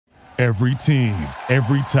Every team,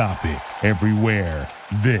 every topic, everywhere.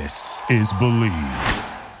 This is Believe.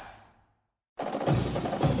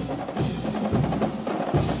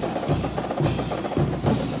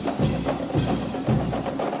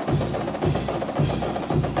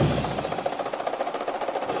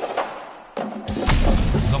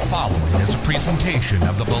 The following is a presentation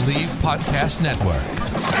of the Believe Podcast Network.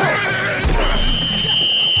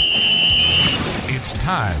 It's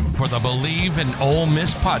time for the Believe in Ole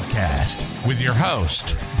Miss podcast with your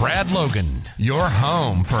host, Brad Logan, your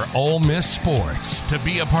home for Ole Miss sports. To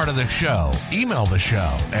be a part of the show, email the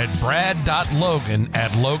show at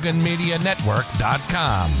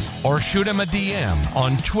brad.logan@loganmedianetwork.com or shoot him a DM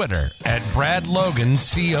on Twitter at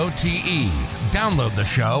BradLoganCOTE. Download the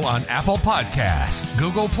show on Apple Podcasts,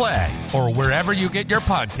 Google Play, or wherever you get your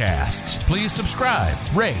podcasts. Please subscribe,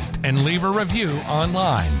 rate, and leave a review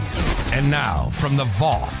online. And now, from the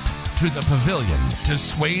vault to the pavilion to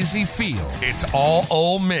Swayze Field, it's all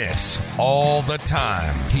Ole Miss all the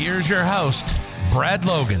time. Here's your host, Brad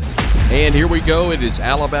Logan. And here we go. It is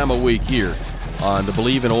Alabama week here on the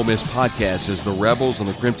Believe in Ole Miss podcast as the Rebels and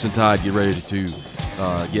the Crimson Tide get ready to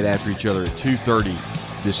get after each other at 2:30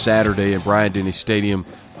 this Saturday in Bryant-Denny Stadium.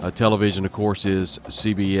 Television, of course, is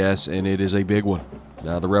CBS, and it is a big one.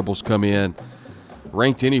 The Rebels come in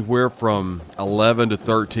ranked anywhere from 11 to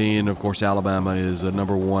 13. Of course, Alabama is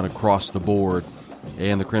number one across the board.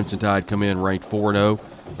 And the Crimson Tide come in ranked 4-0.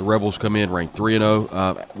 The Rebels come in ranked 3-0.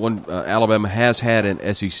 Alabama has had an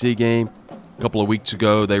SEC game. A couple of weeks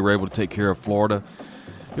ago, they were able to take care of Florida.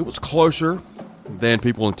 It was closer than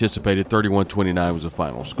people anticipated. 31-29 was the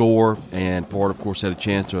final score. And Florida, of course, had a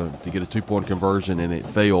chance to get a two-point conversion, and it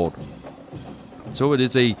failed. So it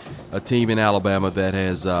is a team in Alabama that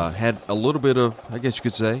has had a little bit of, I guess you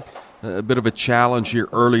could say, a bit of a challenge here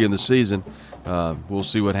early in the season. We'll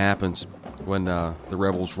see what happens when the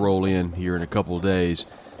Rebels roll in here in a couple of days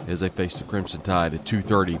as they face the Crimson Tide at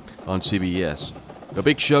 2:30 on CBS. A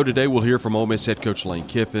big show today. We'll hear from Ole Miss head coach Lane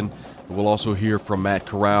Kiffin. We'll also hear from Matt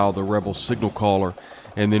Corral, the Rebels signal caller.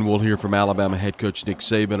 And then we'll hear from Alabama head coach Nick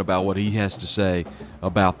Saban about what he has to say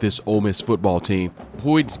about this Ole Miss football team.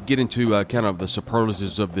 Before we get into kind of the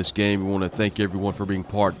superlatives of this game, we want to thank everyone for being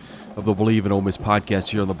part of the Believe in Ole Miss podcast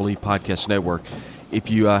here on the Believe Podcast Network.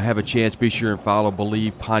 If you have a chance, be sure and follow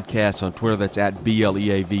Believe Podcast on Twitter. That's at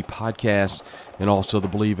BLEAV Podcast. And also the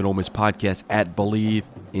Believe in Ole Miss podcast at Believe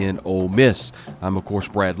in Ole Miss. I'm, of course,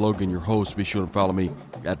 Brad Logan, your host. Be sure to follow me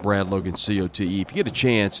at BradLoganCOTE. If you get a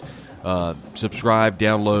chance, subscribe,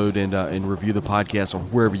 download, and review the podcast on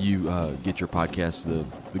wherever you get your podcasts. The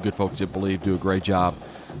good folks at Believe do a great job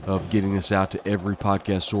of getting this out to every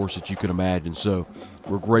podcast source that you can imagine. So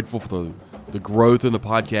we're grateful for the growth in the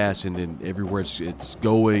podcast and everywhere it's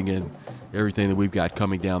going and everything that we've got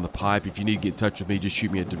coming down the pipe. If you need to get in touch with me, just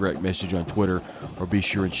shoot me a direct message on Twitter or be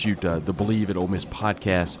sure and shoot the Believe in Ole Miss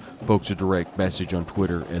podcast folks a direct message on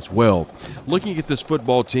Twitter as well. Looking at this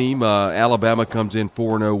football team, Alabama comes in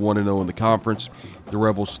 4-0, 1-0 in the conference. The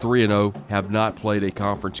Rebels 3-0 have not played a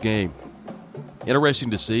conference game.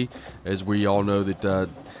 Interesting to see, as we all know that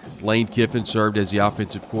Lane Kiffin served as the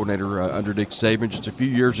offensive coordinator under Nick Saban just a few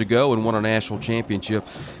years ago and won a national championship.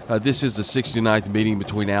 This is the 69th meeting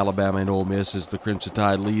between Alabama and Ole Miss as the Crimson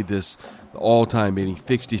Tide lead this all-time meeting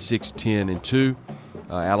 56-10-2.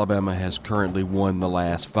 Alabama has currently won the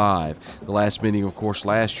last 5. The last meeting, of course,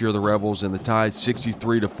 last year, the Rebels and the Tide,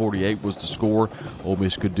 63-48 was the score. Ole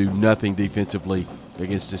Miss could do nothing defensively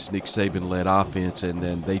against this Nick Saban-led offense, and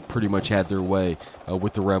then they pretty much had their way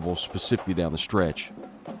with the Rebels, specifically down the stretch.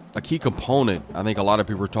 A key component I think a lot of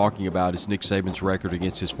people are talking about is Nick Saban's record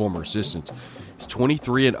against his former assistants. It's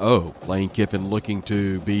 23-0. Lane Kiffin looking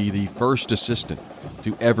to be the first assistant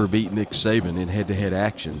to ever beat Nick Saban in head-to-head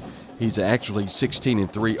action. He's actually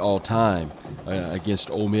 16-3 all-time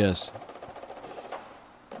against Ole Miss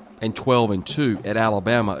and 12-2 at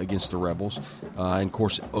Alabama against the Rebels. And, of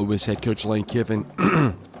course, Ole Miss head coach Lane Kiffin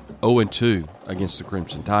 0-2 against the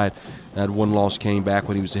Crimson Tide. That one loss came back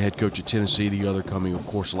when he was the head coach at Tennessee, the other coming, of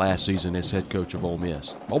course, last season as head coach of Ole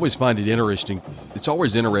Miss. I always find it interesting. It's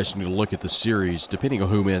always interesting to look at the series, depending on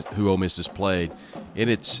who Ole Miss has played, in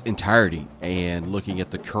its entirety and looking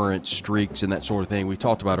at the current streaks and that sort of thing. We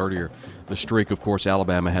talked about earlier the streak, of course,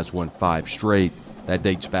 Alabama has won 5 straight. That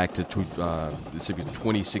dates back to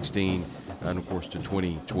 2016 and, of course, to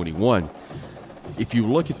 2021. If you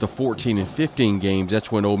look at the 14 and 15 games,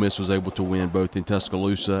 that's when Ole Miss was able to win both in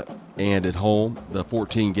Tuscaloosa and at home. The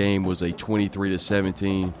 14 game was a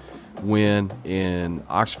 23-17 win in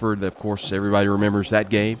Oxford. Of course, everybody remembers that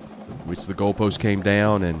game, which the goalpost came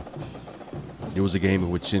down, and it was a game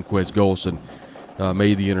in which Sinquez Golson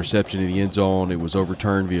made the interception in the end zone. It was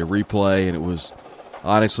overturned via replay, and it was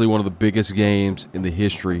honestly one of the biggest games in the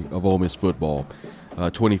history of Ole Miss football.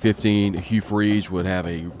 2015, Hugh Freeze would have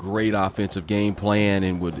a great offensive game plan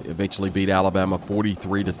and would eventually beat Alabama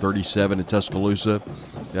 43-37 in Tuscaloosa.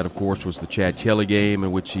 That, of course, was the Chad Kelly game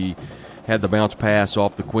in which he had the bounce pass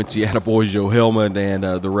off the Quincy Attaboy Joe helmet, and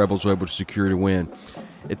the Rebels were able to secure the win.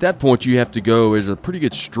 At that point, you have to go as a pretty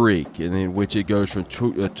good streak, in which it goes from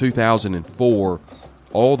 2004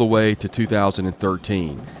 all the way to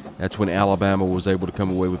 2013. That's when Alabama was able to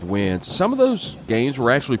come away with wins. Some of those games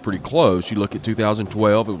were actually pretty close. You look at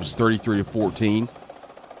 2012, it was 33-14.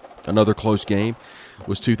 Another close game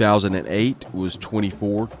was 2008. It was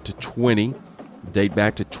 24-20. Date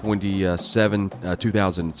back to 2007. It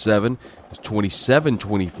was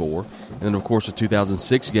 27-24. And then, of course, the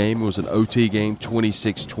 2006 game was an OT game,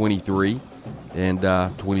 26-23. And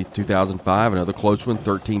 2005, another close one,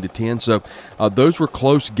 13-10. So those were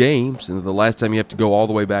close games. And the last time you have to go all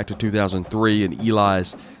the way back to 2003 in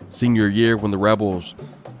Eli's senior year, when the Rebels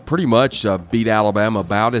pretty much beat Alabama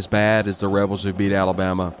about as bad as the Rebels have beat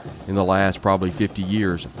Alabama in the last probably 50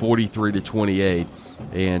 years, 43-28.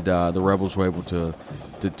 And the Rebels were able to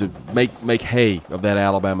make hay of that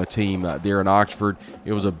Alabama team there in Oxford.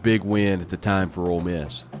 It was a big win at the time for Ole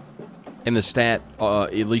Miss. And the stat,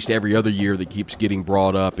 at least every other year, that keeps getting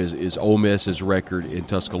brought up is Ole Miss's record in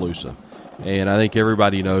Tuscaloosa. And I think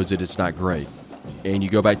everybody knows that it's not great. And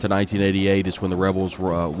you go back to 1988, it's when the Rebels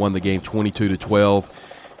won the game 22-12.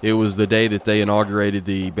 It was the day that they inaugurated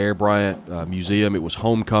the Bear Bryant Museum. It was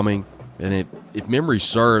homecoming. And if memory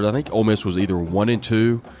serves, I think Ole Miss was either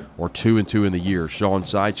 1-2 or 2-2 in the year. Sean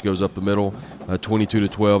Seitz goes up the middle,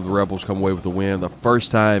 22-12. The Rebels come away with the win. The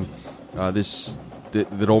first time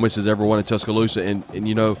that Ole Miss has ever won in Tuscaloosa, and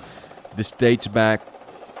you know, this dates back,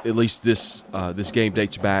 at least this game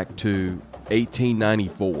dates back to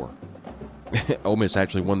 1894. Ole Miss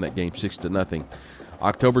actually won that game 6-0.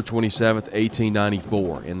 October 27th,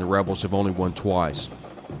 1894, and the Rebels have only won twice.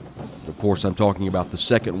 Of course, I'm talking about the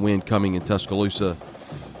second win coming in Tuscaloosa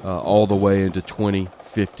all the way into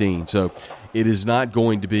 2015. So it is not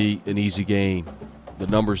going to be an easy game. The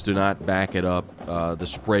numbers do not back it up. The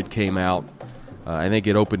spread came out. I think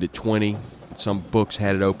it opened at 20. Some books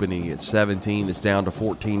had it opening at 17. It's down to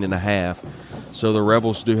 14.5. So the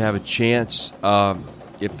Rebels do have a chance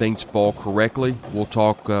if things fall correctly. We'll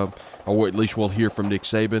talk, or at least we'll hear from Nick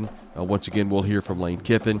Saban. Once again, we'll hear from Lane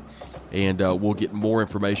Kiffin. And we'll get more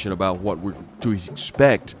information about what we're to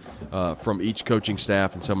expect from each coaching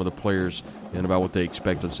staff and some of the players and about what they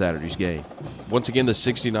expect on Saturday's game. Once again, the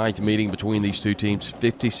 69th meeting between these two teams,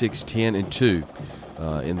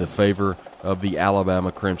 56-10-2 in the favor of the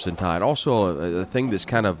Alabama Crimson Tide. Also, a thing that's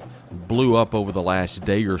kind of blew up over the last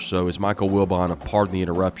day or so is Michael Wilbon, pardon the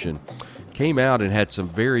interruption, came out and had some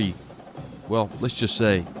very, well, let's just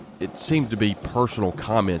say, it seemed to be personal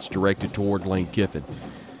comments directed toward Lane Kiffin.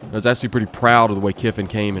 I was actually pretty proud of the way Kiffin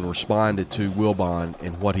came and responded to Wilbon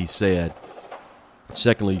and what he said.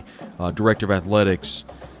 Secondly, Director of Athletics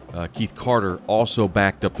Keith Carter also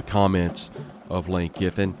backed up the comments of Lane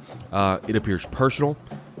Kiffin. It appears personal,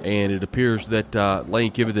 and it appears that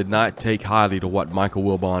Lane Kiffin did not take highly to what Michael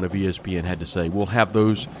Wilbon of ESPN had to say. We'll have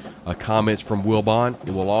those comments from Wilbon,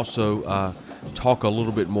 and we'll also talk a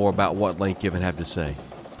little bit more about what Lane Kiffin had to say.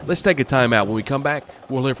 Let's take a timeout. When we come back,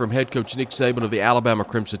 we'll hear from head coach Nick Saban of the Alabama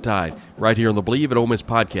Crimson Tide right here on the Believe in Ole Miss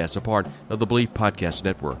podcast, a part of the Believe Podcast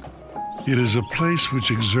Network. It is a place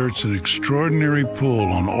which exerts an extraordinary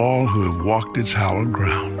pull on all who have walked its hallowed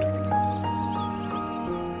ground.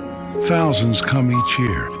 Thousands come each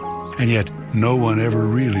year, and yet no one ever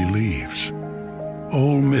really leaves.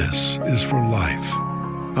 Ole Miss is for life,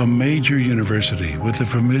 a major university with the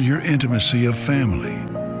familiar intimacy of family.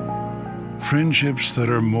 Friendships that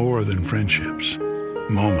are more than friendships,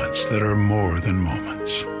 moments that are more than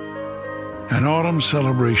moments. An autumn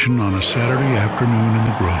celebration on a Saturday afternoon in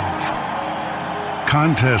the Grove.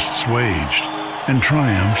 Contests waged and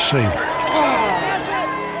triumphs savored.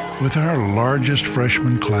 With our largest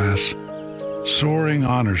freshman class, soaring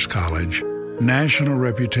honors college, national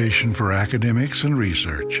reputation for academics and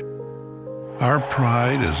research, our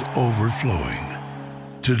pride is overflowing.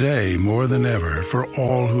 Today, more than ever, for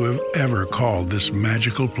all who have ever called this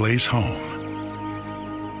magical place home.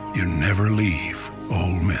 You never leave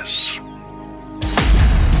Ole Miss.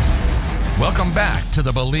 Welcome back to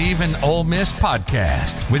the Believe in Ole Miss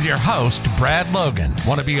podcast with your host, Brad Logan.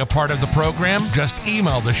 Want to be a part of the program? Just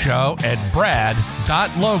email the show at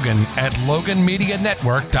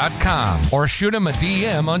brad.logan@loganmedianetwork.com or shoot him a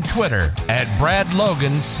DM on Twitter at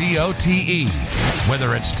BradLoganCOTE.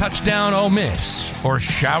 Whether it's touchdown Ole Miss or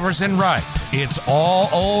showers and right, it's all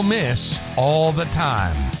Ole Miss all the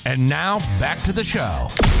time. And now back to the show.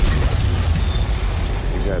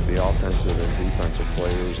 You got the offensive and defensive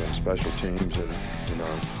players and special teams, and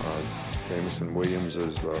Jamison Williams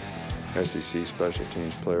is the SEC Special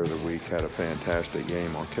Teams Player of the Week. Had a fantastic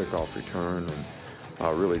game on kickoff return and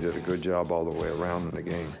really did a good job all the way around in the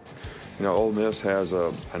game. Ole Miss has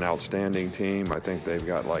an outstanding team. I think they've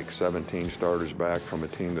got like 17 starters back from a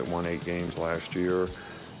team that won 8 games last year.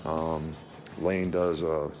 Lane does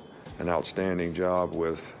an outstanding job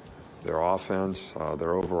with their offense.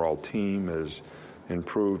 Their overall team is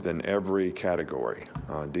improved in every category,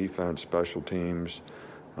 defense, special teams.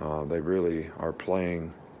 They really are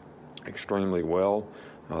playing extremely well.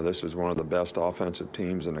 This is one of the best offensive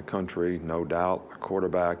teams in the country, no doubt. Our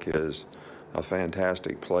quarterback is a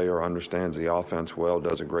fantastic player, understands the offense well,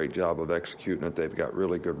 does a great job of executing it. They've got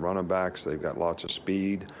really good running backs. They've got lots of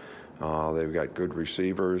speed. They've got good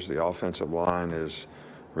receivers. The offensive line is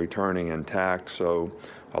returning intact. So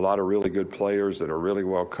a lot of really good players that are really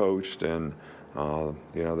well coached, and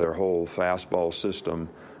their whole fastball system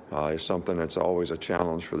is something that's always a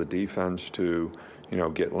challenge for the defense to,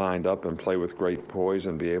 get lined up and play with great poise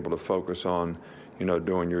and be able to focus on,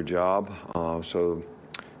 doing your job. So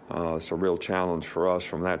it's a real challenge for us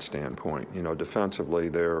from that standpoint. Defensively,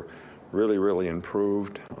 they're really, really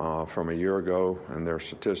improved from a year ago in their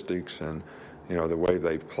statistics and, the way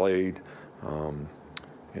they've played.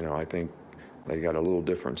 I think they got a little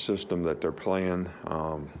different system that they're playing.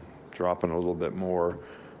 Dropping a little bit more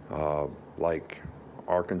like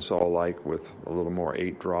Arkansas-like with a little more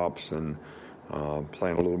 8 drops and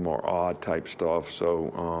playing a little more odd type stuff.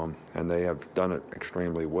 So, and they have done it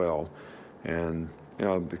extremely well. And,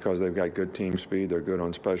 because they've got good team speed, they're good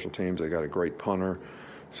on special teams, they got a great punter.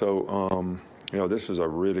 So, this is a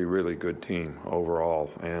really, really good team overall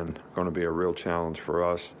and going to be a real challenge for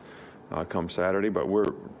us come Saturday. But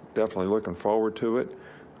we're definitely looking forward to it.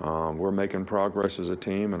 We're making progress as a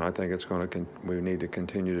team, and I think we need to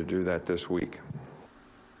continue to do that this week.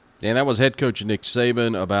 And that was head coach Nick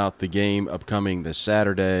Saban about the game upcoming this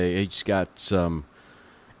Saturday. He's got some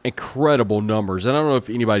incredible numbers. And I don't know if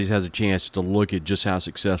anybody has a chance to look at just how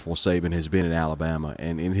successful Saban has been in Alabama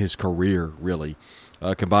and in his career, really.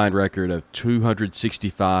 A combined record of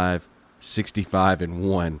 265,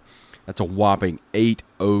 65-1. That's a whopping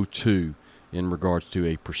 802. in regards to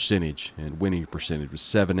a percentage and winning percentage, with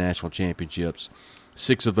 7 national championships,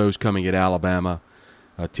 6 of those coming at Alabama,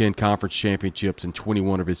 10 conference championships, and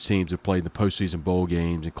 21 of his teams have played the postseason bowl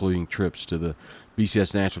games, including trips to the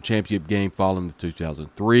BCS National Championship game following the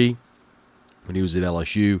 2003 when he was at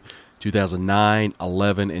LSU, 2009,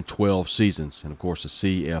 11, and 12 seasons, and, of course, the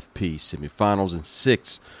CFP semifinals in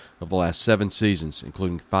 6 of the last 7 seasons,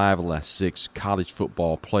 including 5 of the last 6 college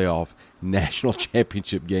football playoff national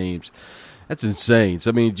championship games. That's insane.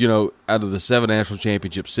 So, I mean, out of the 7 national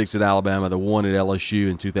championships, 6 at Alabama, the 1 at LSU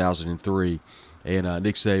in 2003, and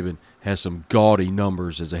Nick Saban has some gaudy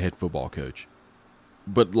numbers as a head football coach.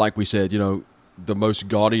 But like we said, the most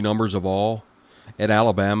gaudy numbers of all, at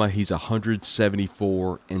Alabama, he's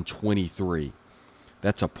 174-23.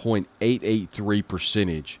 That's a .883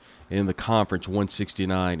 percentage, and in the conference,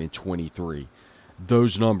 169-23.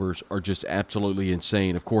 Those numbers are just absolutely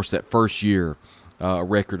insane. Of course, that first year, a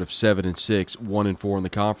record of 7-6, 1-4 in the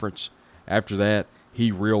conference. After that,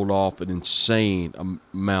 he reeled off an insane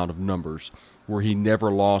amount of numbers where he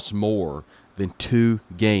never lost more than 2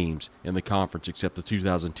 games in the conference, except the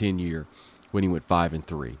 2010 year when he went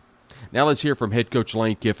 5-3. Now let's hear from head coach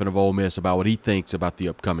Lane Kiffin of Ole Miss about what he thinks about the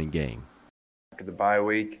upcoming game. After the bye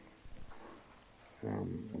week,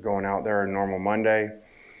 going out there on normal Monday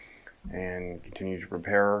and continue to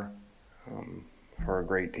prepare for a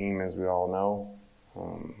great team, as we all know.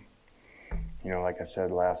 Like I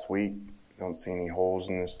said last week, don't see any holes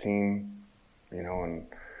in this team, and kind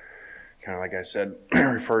of like I said,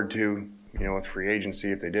 referred to, with free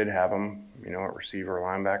agency, if they did have them, at receiver or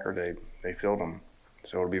linebacker, they filled them.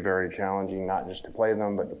 So it'll be very challenging, not just to play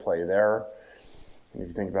them, but to play there. And if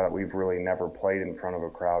you think about it, we've really never played in front of a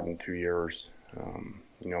crowd in 2 years,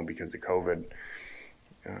 because of COVID,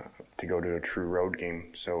 to go to a true road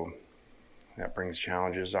game. So that brings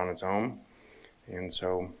challenges on its own. And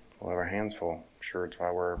so we'll have our hands full. I'm sure it's why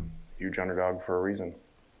we're a huge underdog for a reason.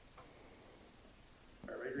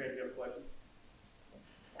 All right, raise your hand if you have a question.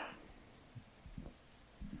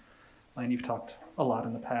 And you've talked a lot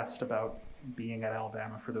in the past about being at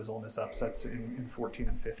Alabama for those Ole Miss upsets in 14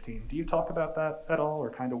 and 15. Do you talk about that at all, or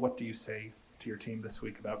kind of what do you say to your team this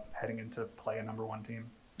week about heading into play a number one team?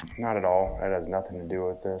 Not at all. That has nothing to do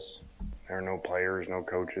with this. There are no players, no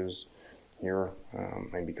coaches here,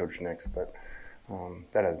 maybe Coach Nix, but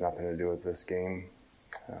that has nothing to do with this game.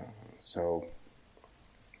 So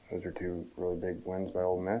those are two really big wins by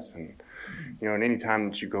Ole Miss. And, you know, at any time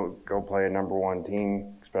that you go play a number one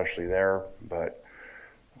team, especially there, but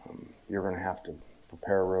you're going to have to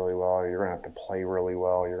prepare really well. You're going to have to play really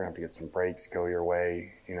well. You're going to have to get some breaks go your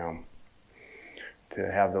way, you know.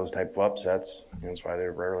 To have those type of upsets, that's why they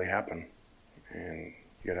rarely happen. And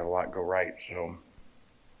you got to have a lot go right. So,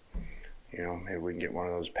 you know, maybe we can get one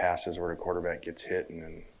of those passes where the quarterback gets hit and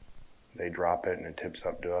then they drop it and it tips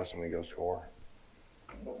up to us and we go score.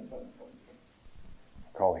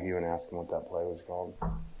 Call Hugh and ask him what that play was called.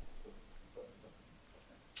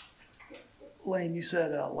 Lane, you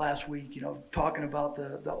said last week, you know, talking about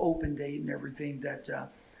the open date and everything, that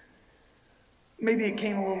maybe it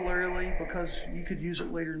came a little early because you could use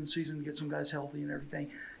it later in the season to get some guys healthy and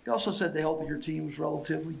everything. You also said the health of your team was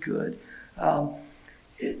relatively good. I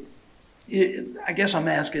guess I'm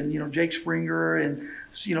asking, you know, Jake Springer and,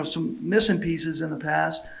 you know, some missing pieces in the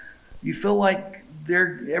past. You feel like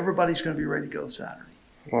everybody's going to be ready to go Saturday?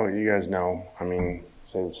 Well, you guys know, I mean,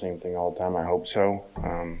 say the same thing all the time. I hope so.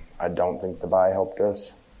 I don't think the bye helped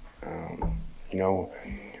us, you know,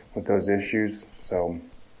 with those issues. So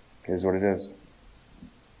it is what it is.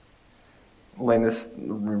 Lane, this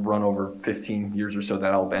run over 15 years or so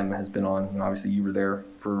that Alabama has been on, and obviously you were there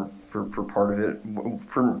for part of it.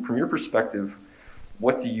 From your perspective,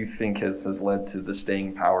 what do you think has led to the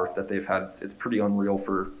staying power that they've had? It's pretty unreal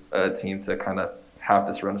for a team to kind of have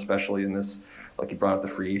this run, especially in this, like you brought up the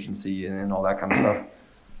free agency and all that kind of stuff.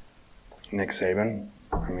 Nick Saban.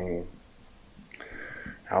 I mean,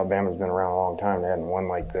 Alabama's been around a long time. They hadn't won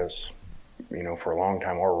like this, you know, for a long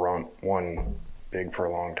time, or won big for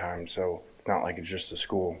a long time. So it's not like it's just a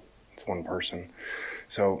school. It's one person.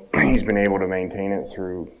 So he's been able to maintain it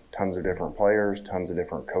through tons of different players, tons of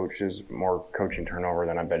different coaches, more coaching turnover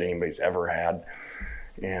than I bet anybody's ever had.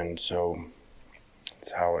 And so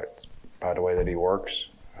it's by the way that he works.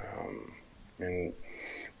 And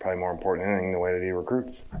probably more important than anything, the way that he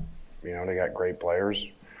recruits. You know, they got great players.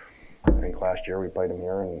 I think last year we played them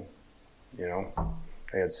here and, you know,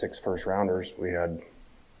 they had 6 first-rounders. We had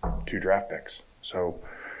 2 draft picks. So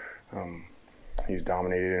he's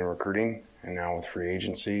dominated in recruiting, and now with free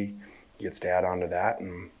agency, he gets to add on to that.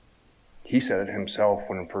 And he said it himself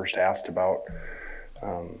when first asked about,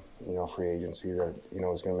 you know, free agency, that, you know,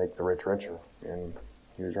 it was going to make the rich richer, and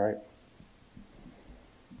he was right.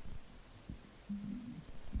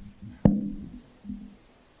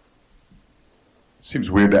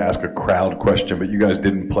 Seems weird to ask a crowd question, but you guys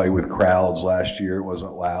didn't play with crowds last year. It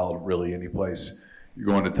wasn't loud really any place. You're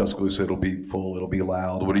going to Tuscaloosa, it'll be full, it'll be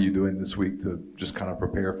loud. What are you doing this week to just kind of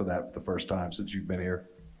prepare for that for the first time since you've been here?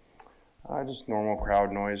 Just normal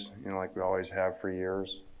crowd noise, you know, like we always have for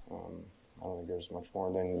years. I don't think there's much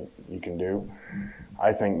more than you can do.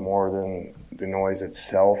 I think more than the noise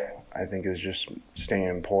itself, I think is just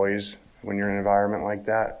staying poised when you're in an environment like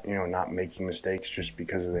that, you know, not making mistakes just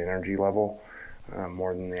because of the energy level.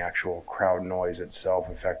 More than the actual crowd noise itself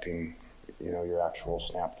affecting, you know, your actual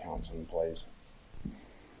snap counts and plays.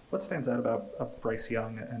 What stands out about Bryce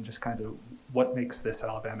Young and just kind of what makes this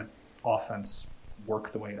Alabama offense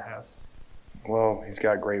work the way it has? Well, he's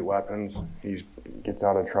got great weapons. He gets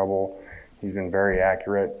out of trouble. He's been very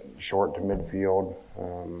accurate, short to midfield.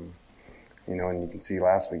 You know, and you can see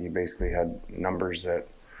last week he basically had numbers that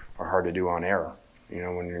are hard to do on air, you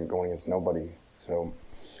know, when you're going against nobody. So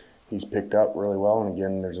he's picked up really well, and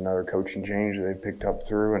again, there's another coaching change that they've picked up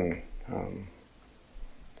through, and,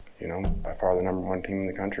 you know, by far the number one team in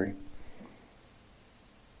the country.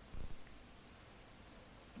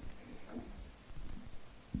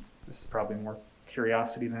 This is probably more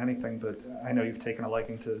curiosity than anything, but I know you've taken a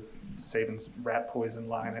liking to Saban's rat poison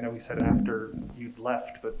line. I know he said it after you'd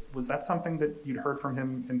left, but was that something that you'd heard from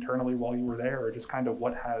him internally while you were there, or just kind of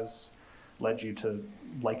what has led you to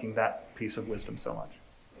liking that piece of wisdom so much?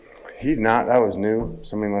 He'd not. That was new.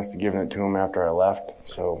 Somebody must have given it to him after I left.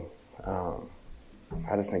 So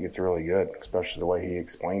I just think it's really good, especially the way he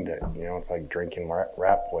explained it. You know, it's like drinking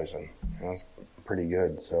rat poison. You know, it's pretty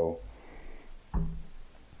good. So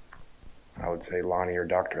I would say Lonnie or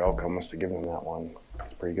Dr. Elko must have given him that one.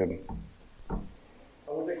 It's pretty good. I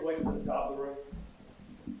will take a question to the top of the room.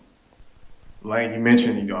 Lane, you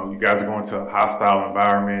mentioned, you guys are going to a hostile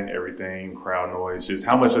environment, everything, crowd noise. Just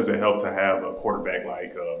how much does it help to have a quarterback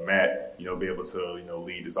like Matt, be able to,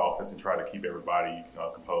 lead this offense and try to keep everybody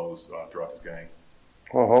composed throughout this game?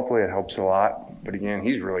 Well, hopefully it helps a lot. But again,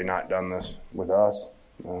 he's really not done this with us.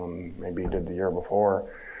 Maybe he did the year before.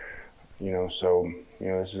 So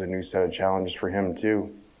this is a new set of challenges for him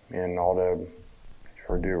too, and all to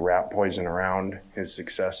do rat poison around his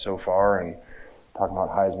success so far and talking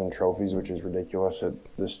about Heisman trophies, which is ridiculous at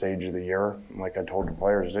this stage of the year. Like I told the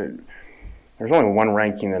players, there's only one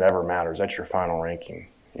ranking that ever matters. That's your final ranking.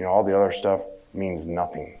 All the other stuff means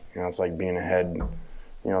nothing. It's like being ahead,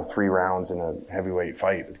 3 rounds in a heavyweight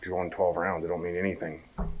fight. If you're going 12 rounds, it don't mean anything.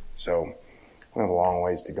 So we have a long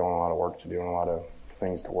ways to go and a lot of work to do and a lot of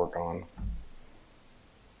things to work on.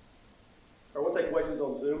 All right, we'll take questions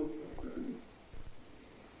on Zoom.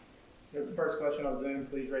 There's the first question on Zoom.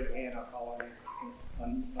 Please raise your hand. I'll call on you.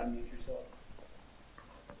 Unmute yourself.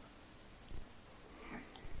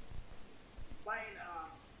 Lane,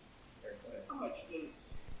 how much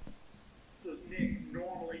does Nick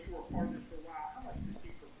normally, you were part of this for a while, how much does he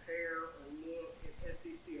prepare or look at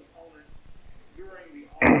SEC opponents during the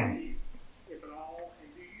offseason, if at all?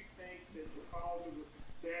 And do you think that because of the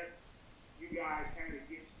success you guys had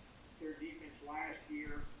against their defense last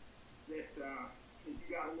year, that you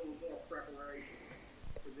got a little more preparation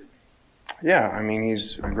for this? Yeah,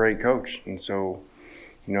 he's a great coach. And so,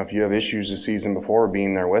 if you have issues the season before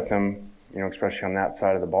being there with him, especially on that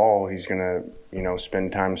side of the ball, he's going to,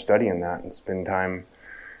 spend time studying that and spend time,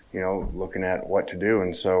 looking at what to do.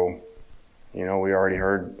 And so, we already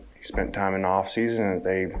heard he spent time in the off season and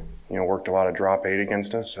they, worked a lot of drop 8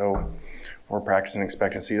 against us. So we're practicing,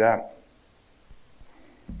 expect to see that.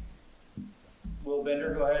 Will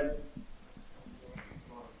Bender, go ahead.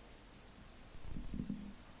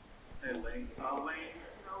 Hey, Lane. Lane,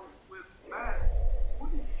 with Matt,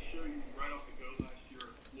 what did he show you right off the go last year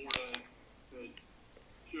at Florida that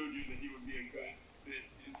showed you that he would be a good fit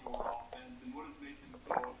into our offense? And what has made him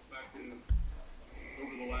so effective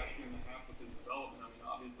over the last year and a half with his development?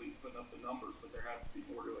 Obviously he's putting up the numbers, but there has to be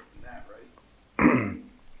more to it than that, right?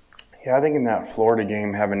 Yeah, I think in that Florida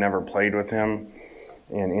game, having never played with him,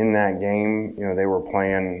 and in that game, they were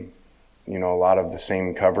playing a lot of the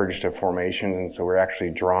same coverage to formations, and so we're actually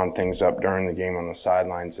drawing things up during the game on the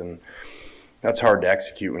sidelines, and that's hard to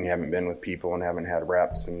execute when you haven't been with people and haven't had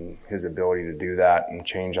reps, and his ability to do that and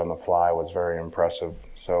change on the fly was very impressive.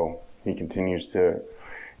 So he continues to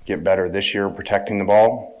get better this year protecting the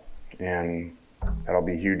ball, and that'll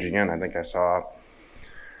be huge again. I think I saw a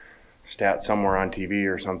stat somewhere on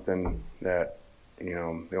TV or something that,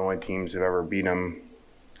 the only teams that have ever beat him,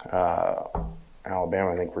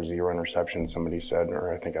 Alabama, I think, were 0 interceptions, somebody said,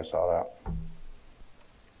 or I think I saw that.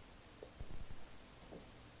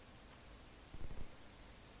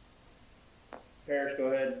 Parrish, go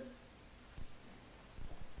ahead.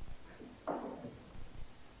 I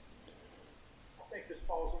think this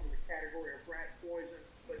falls under the category of rat poison,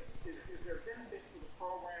 but is there benefit for the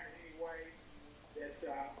program in any way that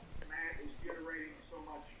Matt is generating so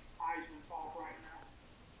much Heisman talk right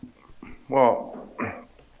now? Well,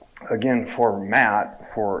 again, for Matt,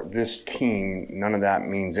 for this team, none of that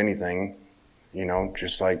means anything,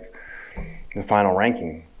 just like the final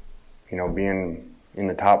ranking, being in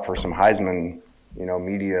the top for some Heisman,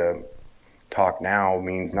 media talk now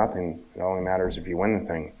means nothing. It only matters if you win the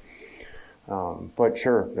thing. But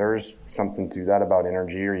sure, there's something to that about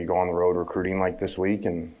energy, or you go on the road recruiting like this week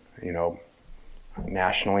and,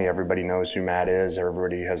 nationally everybody knows who Matt is.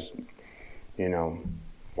 Everybody has,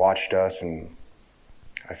 watched us, and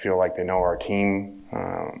I feel like they know our team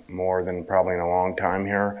more than probably in a long time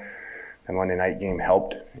here. The Monday night game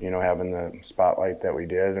helped, having the spotlight that we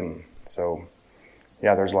did. And so,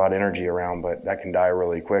 yeah, there's a lot of energy around, but that can die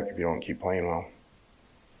really quick if you don't keep playing well.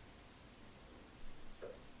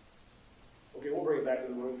 Okay, we'll bring it back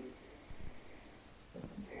to the room.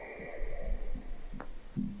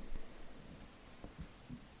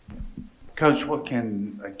 Coach, what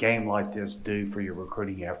can a game like this do for your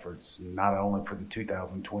recruiting efforts, not only for the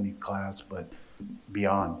 2020 class, but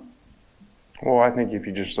beyond? Well, I think if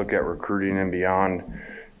you just look at recruiting and beyond,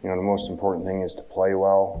 the most important thing is to play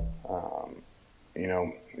well.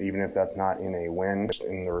 Even if that's not in a win, just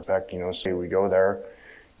in the respect, say we go there,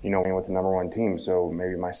 with the number 1 team. So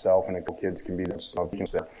maybe myself and a couple kids can be there. So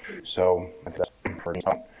that's for me.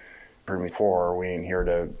 Heard me before, we ain't here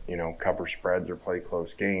to, cover spreads or play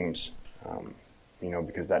close games.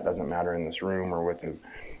 Because that doesn't matter in this room or with the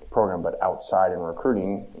program, but outside in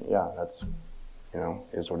recruiting, yeah, that's,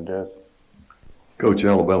 is what it is. Coach,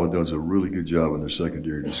 Alabama does a really good job in their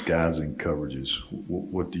secondary disguising coverages.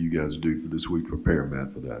 What do you guys do for this week to prepare,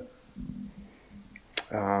 Matt, for that?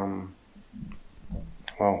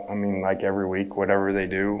 Well, I mean, like every week, whatever they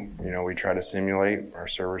do, we try to simulate. Our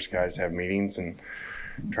service guys have meetings and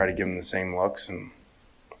try to give them the same looks. And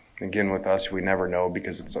again, with us, we never know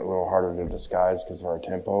because it's a little harder to disguise because of our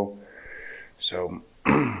tempo. So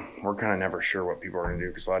we're kind of never sure what people are going to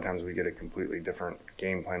do because a lot of times we get a completely different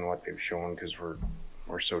game plan than what they've shown because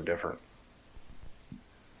we're so different.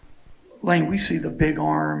 Lane, we see the big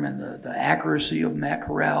arm and the accuracy of Matt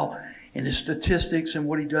Corral and his statistics and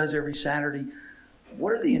what he does every Saturday.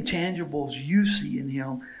 What are the intangibles you see in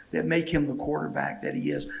him that make him the quarterback that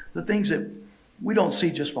he is? The things that we don't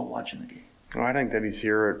see just by watching the game. Well, I think that he's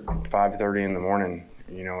here at 5:30 in the morning,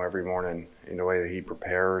 every morning, in the way that he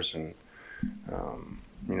prepares and,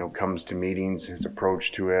 comes to meetings, his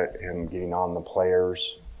approach to it, and getting on the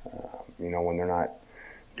players, when they're not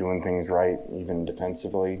doing things right, even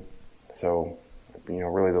defensively. So,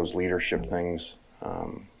 really those leadership things,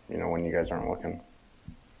 when you guys aren't looking.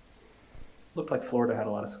 Looked like Florida had a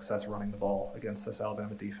lot of success running the ball against this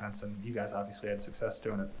Alabama defense, and you guys obviously had success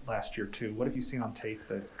doing it last year too. What have you seen on tape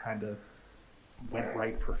that kind of went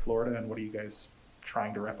right for Florida, and what are you guys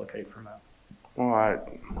trying to replicate from that? Well, I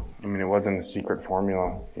mean, it wasn't a secret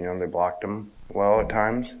formula. They blocked them well at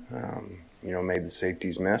times, made the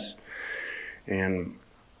safeties miss, and,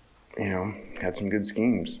 had some good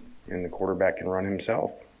schemes, and the quarterback can run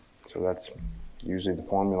himself. So that's usually the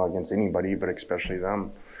formula against anybody, but especially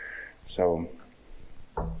them. So,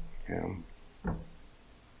 We'll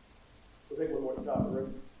take one more stop, Rick.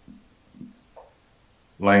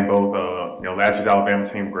 Lane, both, last year's Alabama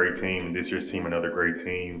team, great team. This year's team, another great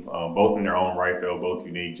team. Both in their own right, though, both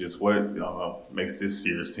unique. Just what makes this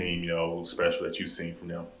year's team, special that you've seen from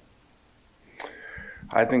them?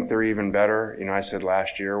 I think they're even better. I said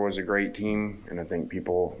last year was a great team, and I think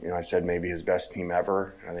people, I said maybe his best team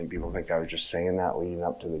ever. I think people think I was just saying that leading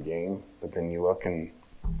up to the game. But then you look and,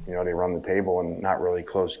 they run the table and not really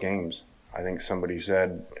close games. I think somebody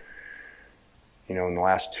said, in the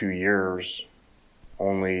last 2 years,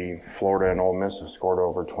 only Florida and Ole Miss have scored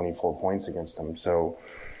over 24 points against them. So,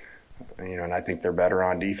 and I think they're better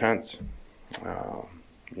on defense.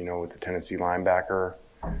 With the Tennessee linebacker,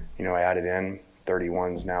 added in,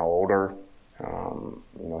 31's now older.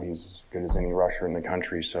 He's as good as any rusher in the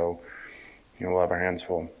country. So, we'll have our hands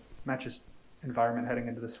full. Matt, just environment heading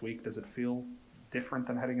into this week, does it feel different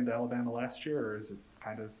than heading into Alabama last year, or is it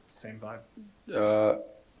kind of same vibe?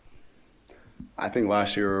 I think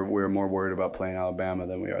last year we were more worried about playing Alabama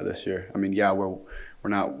than we are this year. I mean, yeah, we're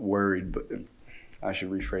not worried, but I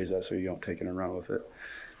should rephrase that so you don't take it and run with it.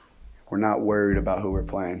 We're not worried about who we're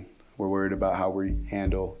playing. We're worried about how we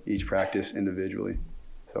handle each practice individually.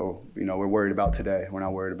 So, we're worried about today. We're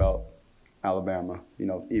not worried about Alabama.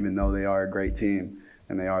 Even though they are a great team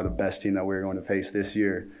and they are the best team that we're going to face this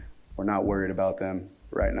year, we're not worried about them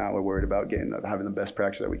right now. We're worried about having the best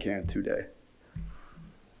practice that we can today.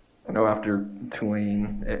 I know after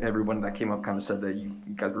Tulane, everyone that came up kind of said that you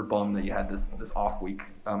guys were bummed that you had this off week.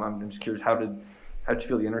 I'm just curious, how did you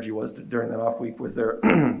feel the energy was during that off week? Was there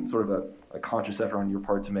sort of a conscious effort on your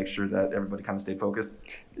part to make sure that everybody kind of stayed focused?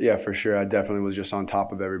 Yeah, for sure. I definitely was just on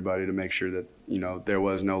top of everybody to make sure that, there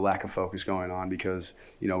was no lack of focus going on because,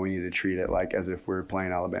 we need to treat it like as if we're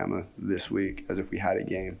playing Alabama this week, as if we had a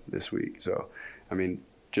game this week. So, I mean,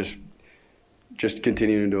 just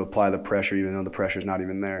continuing to apply the pressure even though the pressure's not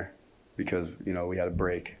even there because, we had a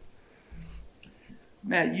break.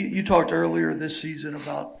 Matt, you talked earlier this season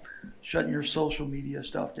about shutting your social media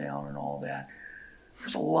stuff down and all that.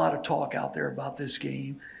 There's a lot of talk out there about this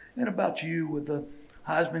game and about you with the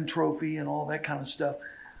Heisman Trophy and all that kind of stuff.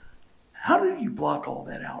 How do you block all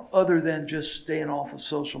that out other than just staying off of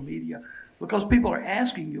social media? Because people are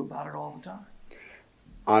asking you about it all the time.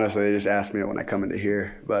 Honestly, they just ask me it when I come into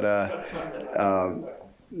here. But,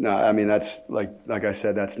 no, I mean, that's like I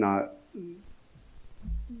said, that's not,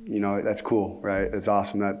 that's cool, right? It's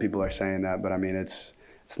awesome that people are saying that. But, I mean, it's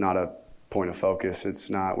not a point of focus.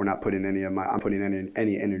 We're not putting I'm putting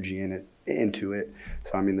any energy into it.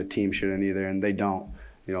 So, I mean, the team shouldn't either, and they don't.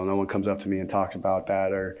 No one comes up to me and talks about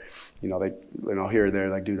that or, here or there,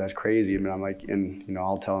 like, dude, that's crazy. I mean, I'm like, and,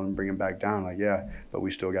 I'll tell them, bring them back down. Like, yeah, but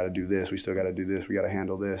we still got to do this. We still got to do this. We got to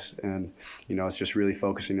handle this. And, it's just really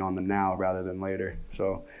focusing on the now rather than later.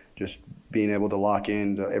 So just being able to lock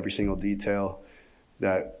into every single detail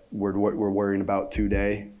that we're worrying about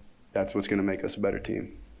today, that's what's going to make us a better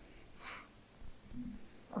team.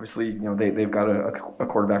 Obviously, they've got a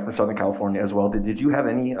quarterback from Southern California as well. Did you have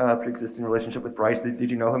any pre-existing relationship with Bryce? Did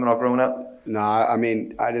you know him at all growing up? No, I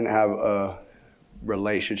mean, I didn't have a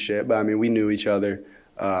relationship, but I mean, we knew each other.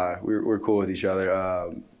 We were cool with each other.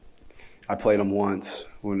 I played him once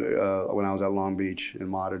when I was at Long Beach in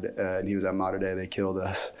Mater Dei, and he was at Mater Dei. They killed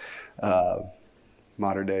us.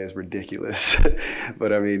 Mater Dei is ridiculous,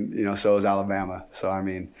 but I mean, you know, so is Alabama. So I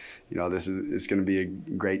mean, you know, it's going to be a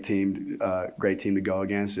great team to go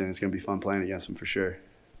against, and it's going to be fun playing against them for sure.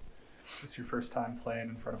 This is your first time playing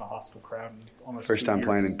in front of a hostile crowd in almost First 2 time years.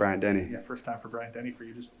 playing in Bryant-Denny. Yeah, first time for Bryant-Denny for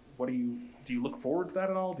you. Just do you look forward to that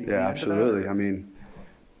at all? Do you Yeah, lean into absolutely. that? I mean,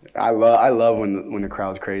 I love when the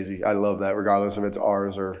crowd's crazy. I love that, regardless if it's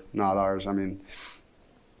ours or not ours. I mean,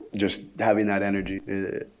 just having that energy,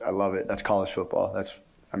 I love it. That's college football. It's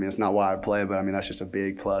not why I play, but I mean, that's just a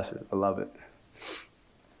big plus. I love it.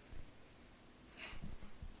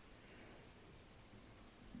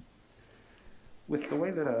 With the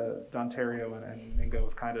way that Dontario and Mingo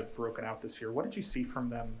have kind of broken out this year, what did you see from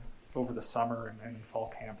them over the summer and in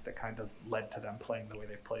fall camp that kind of led to them playing the way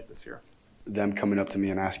they've played this year? Them coming up to me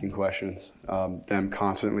and asking questions, them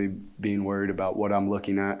constantly being worried about what I'm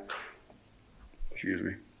looking at. Excuse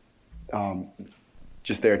me.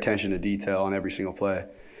 Just their attention to detail on every single play.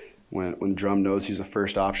 When Drum knows he's the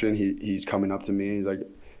first option, he's coming up to me. He's like,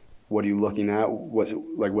 "What are you looking at?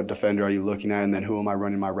 What defender are you looking at? And then who am I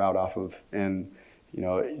running my route off of?" And you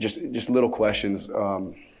know, just little questions.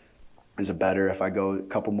 Is it better if I go a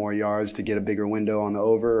couple more yards to get a bigger window on the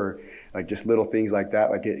over, or like just little things like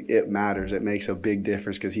that? Like it matters. It makes a big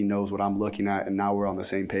difference because he knows what I'm looking at, and now we're on the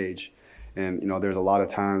same page. And you know, there's a lot of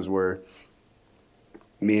times where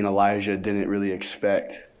me and Elijah didn't really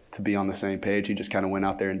expect to be on the same page. He just kind of went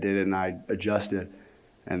out there and did it, and I adjusted.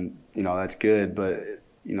 And you know, that's good, but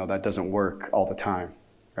you know, that doesn't work all the time,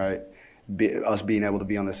 right? Us being able to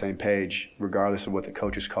be on the same page, regardless of what the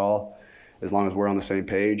coaches call, as long as we're on the same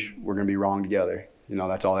page, we're going to be wrong together. You know,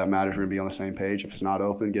 that's all that matters. We're going to be on the same page. If it's not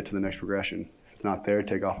open, get to the next progression. If it's not there,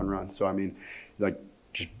 take off and run. So, I mean, like,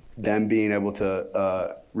 just them being able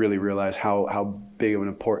to really realize how big of an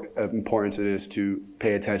importance it is to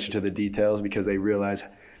pay attention to the details, because they realize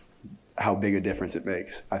how big a difference it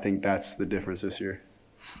makes. I think that's the difference this year.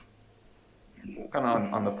 Kind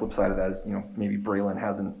of on the flip side of that is, you know, maybe Braylon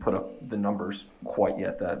hasn't put up the numbers quite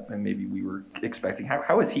yet that maybe we were expecting.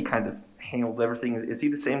 How has he kind of handled everything? Is he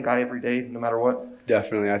the same guy every day, no matter what?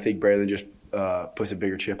 Definitely. I think Braylon just puts a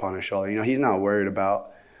bigger chip on his shoulder. You know, he's not worried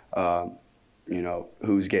about, you know,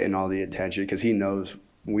 who's getting all the attention, because he knows,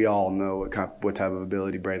 we all know what type of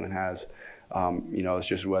ability Braylon has. You know, it's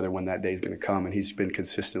just whether when that day is going to come, and he's been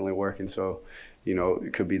consistently working. So, you know,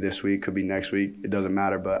 it could be this week, could be next week. It doesn't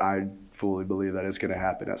matter, but I fully believe that it's going to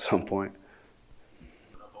happen at some point.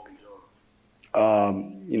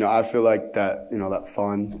 You know, I feel like that, you know, that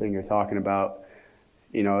fun thing you're talking about,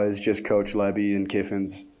 you know, is just Coach Lebby and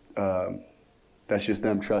Kiffin's. That's just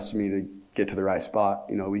them trusting me to get to the right spot.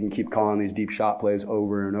 You know, we can keep calling these deep shot plays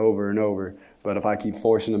over and over and over, but if I keep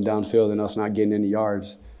forcing them downfield and us not getting any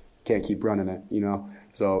yards, can't keep running it, you know.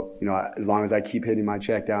 So, you know, as long as I keep hitting my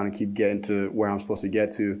check down and keep getting to where I'm supposed to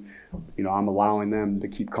get to, you know, I'm allowing them to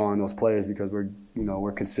keep calling those plays, because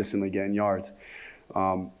we're consistently getting yards.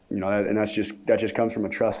 You know, and that just comes from a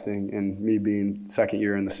trust thing, and me being second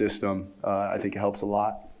year in the system, I think it helps a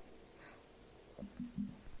lot.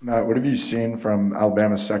 Matt, what have you seen from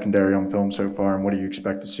Alabama's secondary on film so far, and what do you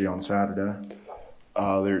expect to see on Saturday?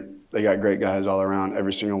 They got great guys all around.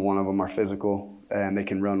 Every single one of them are physical, and they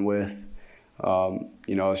can run with.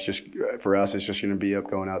 You know, it's just, for us, it's just going to be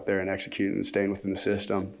going out there and executing and staying within the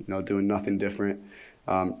system, you know, doing nothing different,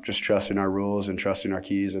 just trusting our rules and trusting our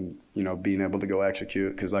keys, and, you know, being able to go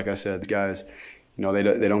execute. Because like I said, the guys, you know,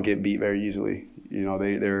 they don't get beat very easily. You know,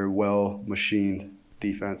 they're well machined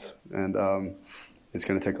defense, and it's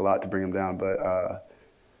going to take a lot to bring them down, but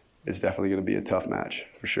it's definitely going to be a tough match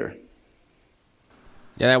for sure.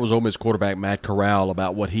 Yeah, that was Ole Miss quarterback Matt Corral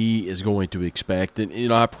about what he is going to expect. And, you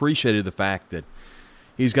know, I appreciated the fact that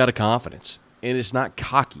he's got a confidence. And it's not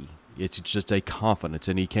cocky. It's just a confidence.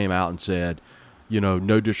 And he came out and said, you know,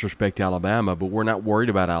 no disrespect to Alabama, but we're not worried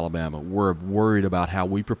about Alabama. We're worried about how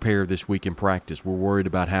we prepare this week in practice. We're worried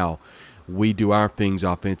about how we do our things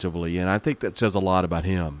offensively. And I think that says a lot about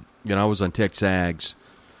him. You know, I was on TexAgs,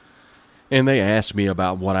 and they asked me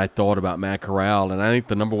about what I thought about Matt Corral. And I think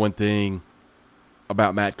the number one thing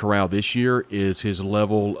about Matt Corral this year is his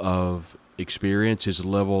level of experience, his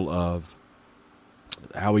level of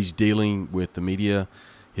how he's dealing with the media,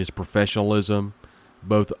 his professionalism,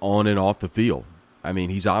 both on and off the field. I mean,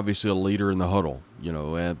 he's obviously a leader in the huddle. You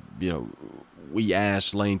know, we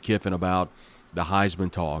asked Lane Kiffin about the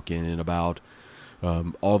Heisman talk and about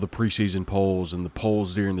all the preseason polls and the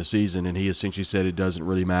polls during the season, and he essentially said it doesn't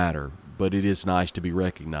really matter, but it is nice to be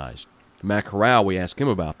recognized. Matt Corral, we asked him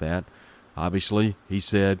about that. Obviously, he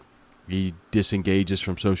said he disengages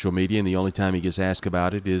from social media, and the only time he gets asked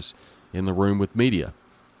about it is in the room with media.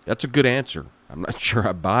 That's a good answer. I'm not sure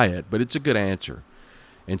I buy it, but it's a good answer.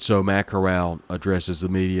 And so Matt Corral addresses the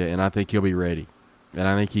media, and I think he'll be ready. And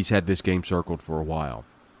I think he's had this game circled for a while.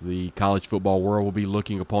 The college football world will be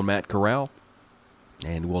looking upon Matt Corral,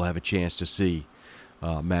 and we'll have a chance to see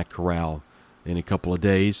Matt Corral in a couple of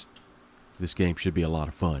days. This game should be a lot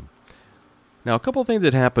of fun. Now, a couple of things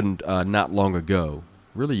that happened not long ago,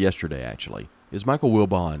 really yesterday actually, is Michael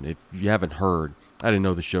Wilbon. If you haven't heard, I didn't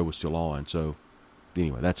know the show was still on, so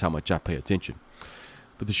anyway, that's how much I pay attention.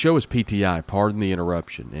 But the show is PTI, Pardon the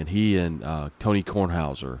Interruption, and he and Tony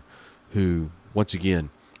Kornhauser, who, once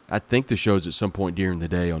again, I think the show's at some point during the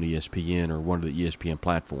day on ESPN or one of the ESPN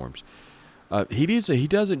platforms. He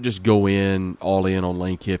doesn't just go all in on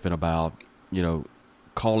Lane Kiffin about,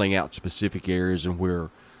 calling out specific areas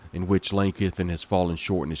in which Lane Kiffin has fallen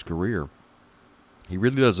short in his career. He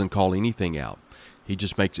really doesn't call anything out. He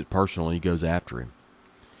just makes it personal and he goes after him.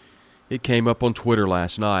 It came up on Twitter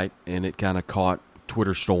last night, and it kind of caught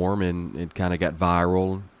Twitter storm, and it kind of got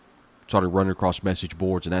viral, started running across message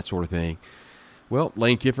boards and that sort of thing. Well,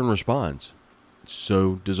 Lane Kiffin responds.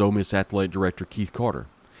 So does Ole Miss Athletic Director Keith Carter.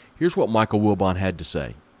 Here's what Michael Wilbon had to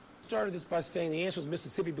say. Started this by saying the answer is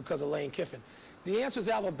Mississippi because of Lane Kiffin. The answer is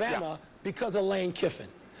Alabama because of Lane Kiffin.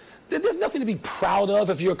 There's nothing to be proud of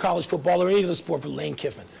if you're a college footballer or any other sport for Lane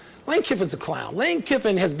Kiffin. Lane Kiffin's a clown. Lane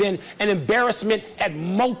Kiffin has been an embarrassment at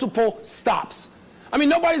multiple stops. I mean,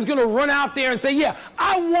 nobody's going to run out there and say, yeah,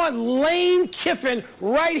 I want Lane Kiffin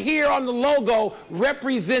right here on the logo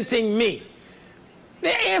representing me.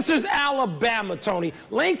 The answer's Alabama, Tony.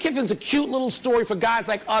 Lane Kiffin's a cute little story for guys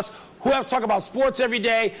like us who have to talk about sports every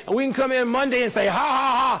day, and we can come in Monday and say, ha,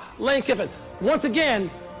 ha, ha, Lane Kiffin. Once again,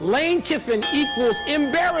 Lane Kiffin equals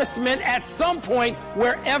embarrassment at some point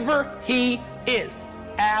wherever he is.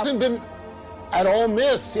 Hasn't been at Ole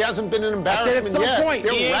Miss. He hasn't been an embarrassment yet. At some point,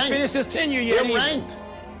 They're he ranked. ain't finished his tenure yet. They're ranked.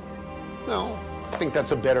 No, I think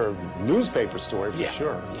that's a better newspaper story for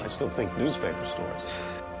sure. I still think newspaper stories.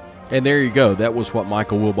 And there you go. That was what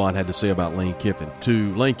Michael Wilbon had to say about Lane Kiffin.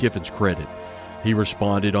 To Lane Kiffin's credit, he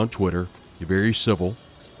responded on Twitter, very civil,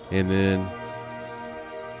 and then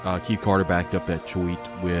Keith Carter backed up that tweet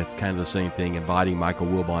with kind of the same thing, inviting Michael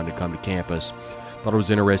Wilbon to come to campus. Thought it was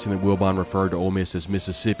interesting that Wilbon referred to Ole Miss as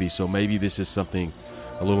Mississippi, so maybe this is something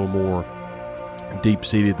a little more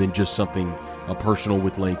deep-seated than just something personal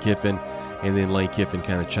with Lane Kiffin. And then Lane Kiffin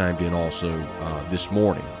kind of chimed in also this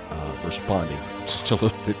morning, responding just a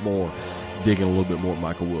little bit more, digging a little bit more at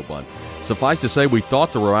Michael Wilbon. Suffice to say, we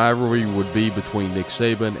thought the rivalry would be between Nick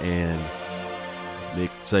Saban and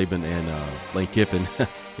Lane Kiffin.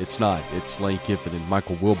 It's not. It's Lane Kiffin and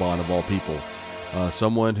Michael Wilbon, of all people.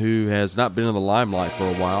 Someone who has not been in the limelight for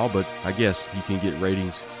a while, but I guess you can get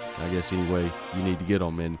ratings, any way you need to get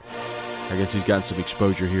them. And I guess he's gotten some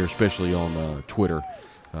exposure here, especially on Twitter,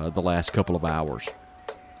 the last couple of hours.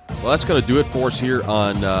 Well, that's going to do it for us here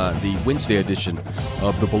on the Wednesday edition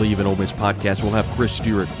of the Believe in Ole Miss podcast. We'll have Chris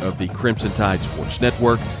Stewart of the Crimson Tide Sports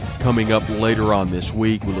Network coming up later on this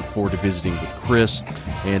week. We look forward to visiting with Chris,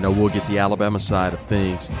 and we'll get the Alabama side of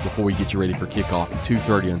things before we get you ready for kickoff at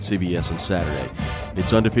 2:30 on CBS on Saturday.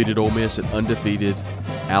 It's undefeated Ole Miss and undefeated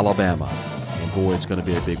Alabama, and boy, it's going to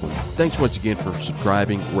be a big one. Thanks once again for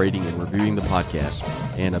subscribing, rating, and reviewing the podcast,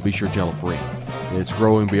 and be sure to tell a friend. It's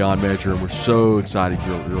growing beyond measure, and we're so excited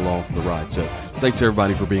you're along for the ride. So thanks,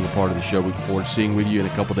 everybody, for being a part of the show. We look forward to seeing with you in a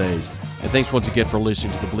couple days. And thanks once again for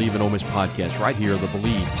listening to the Believe in Ole Miss podcast right here on the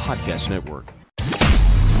Believe Podcast Network.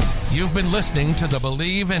 You've been listening to the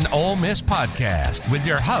Believe in Ole Miss podcast with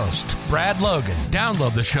your host, Brad Logan.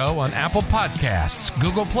 Download the show on Apple Podcasts,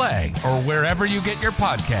 Google Play, or wherever you get your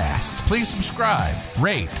podcasts. Please subscribe,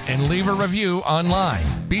 rate, and leave a review online.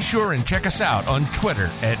 Be sure and check us out on Twitter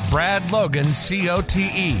at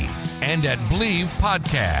BradLoganCOTE and at Believe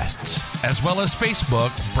Podcasts, as well as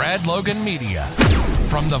Facebook, Brad Logan Media.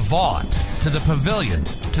 From the Vaught to the Pavilion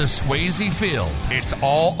to Swayze Field, it's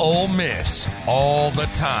all Ole Miss all the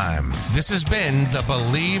time. This has been the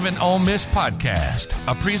Believe in Ole Miss podcast,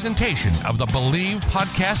 a presentation of the Believe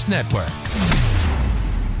Podcast Network.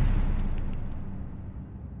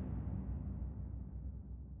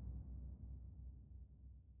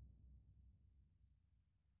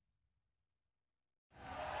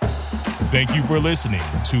 Thank you for listening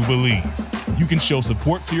to Believe. You can show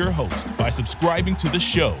support to your host by subscribing to the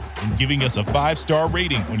show and giving us a 5-star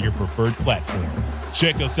rating on your preferred platform.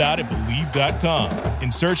 Check us out at Believe.com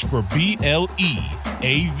and search for BLEAV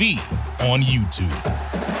on YouTube.